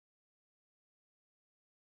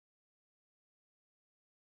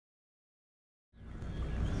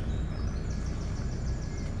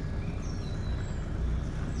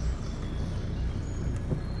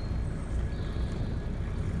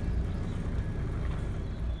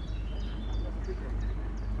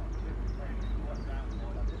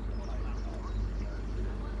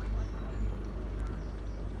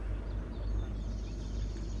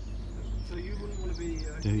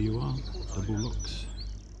There you are, double locks.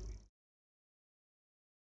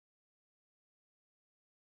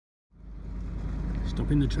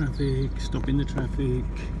 Stopping the traffic, stopping the traffic.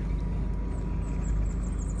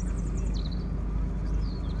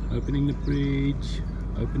 Opening the bridge,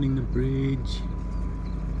 opening the bridge.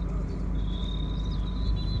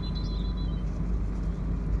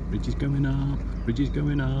 Bridge is going up, bridge is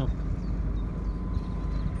going up.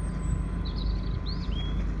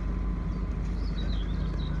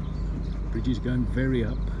 Bridge is going very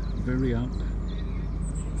up, very up.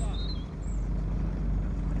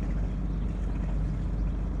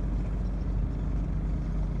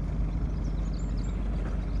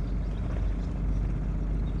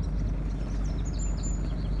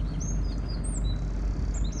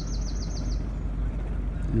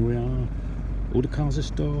 Here we are. All the cars are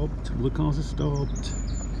stopped, all the cars are stopped.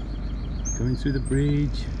 Going through the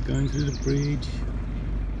bridge, going through the bridge.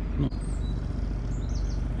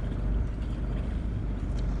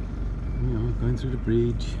 Going through the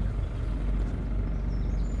bridge.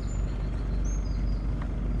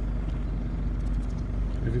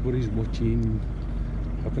 Everybody's watching.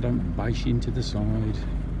 Hope I don't bash into the side.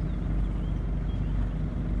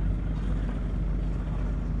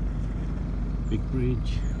 Big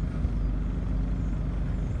bridge.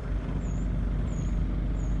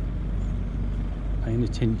 Paying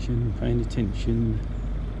attention, paying attention.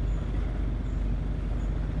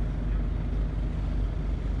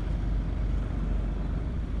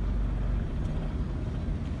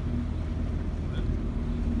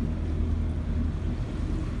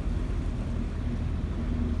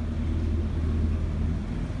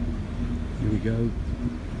 Here we go.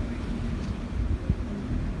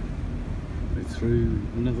 We're through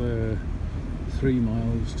another 3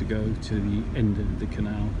 miles to go to the end of the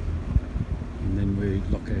canal, and then we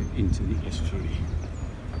lock out into the estuary.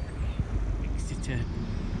 Exeter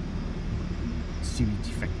Sewage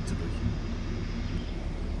Factory.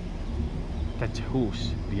 That's a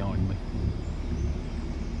horse behind me.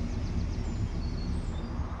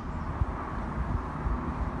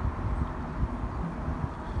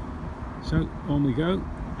 So on we go,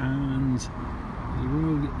 and the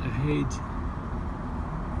road ahead,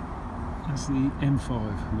 that's the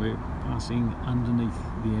M5. We're passing underneath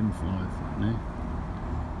the M5 now.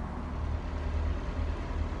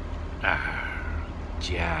 Ah,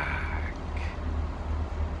 Jack.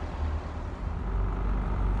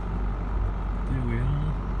 There we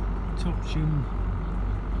are, Topsham,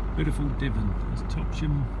 beautiful Devon. That's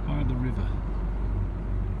Topsham by the river.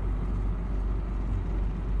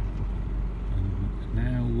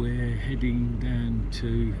 Now we're heading down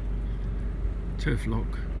to Turf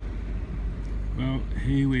Lock. Well,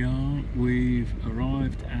 here we are. We've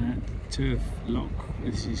arrived at Turf Lock.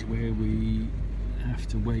 This is where we have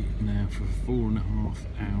to wait now for 4.5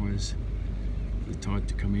 hours for the tide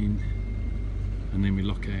to come in, and then we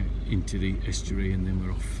lock out into the estuary, and then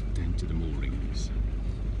we're off down to the moorings.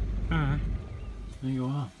 There you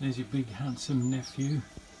are. There's your big handsome nephew,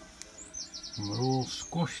 and we're all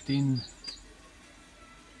squashed in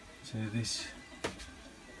to this,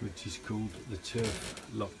 which is called the Turf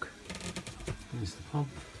Lock. There's the pub.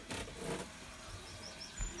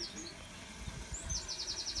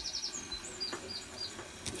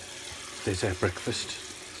 There's our breakfast.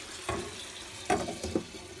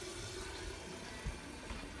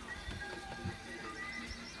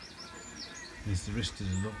 There's the rest of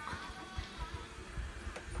the lock.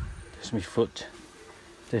 There's my foot.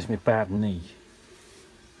 There's my bad knee.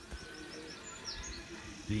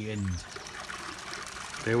 The end.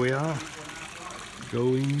 There we are,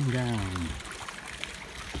 going down.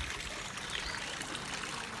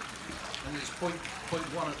 And it's point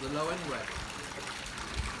 1 at the low anyway.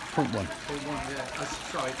 Point 1. Point 1, yeah.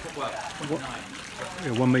 Sorry, point 9.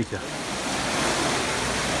 Yeah, 1 metre.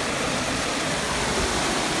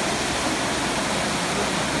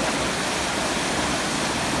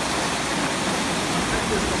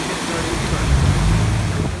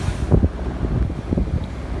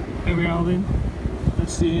 Here we are then.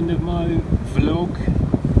 That's the end of my vlog.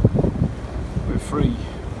 We're free.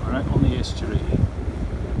 We're out on the estuary,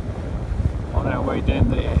 on our way down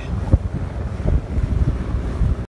there.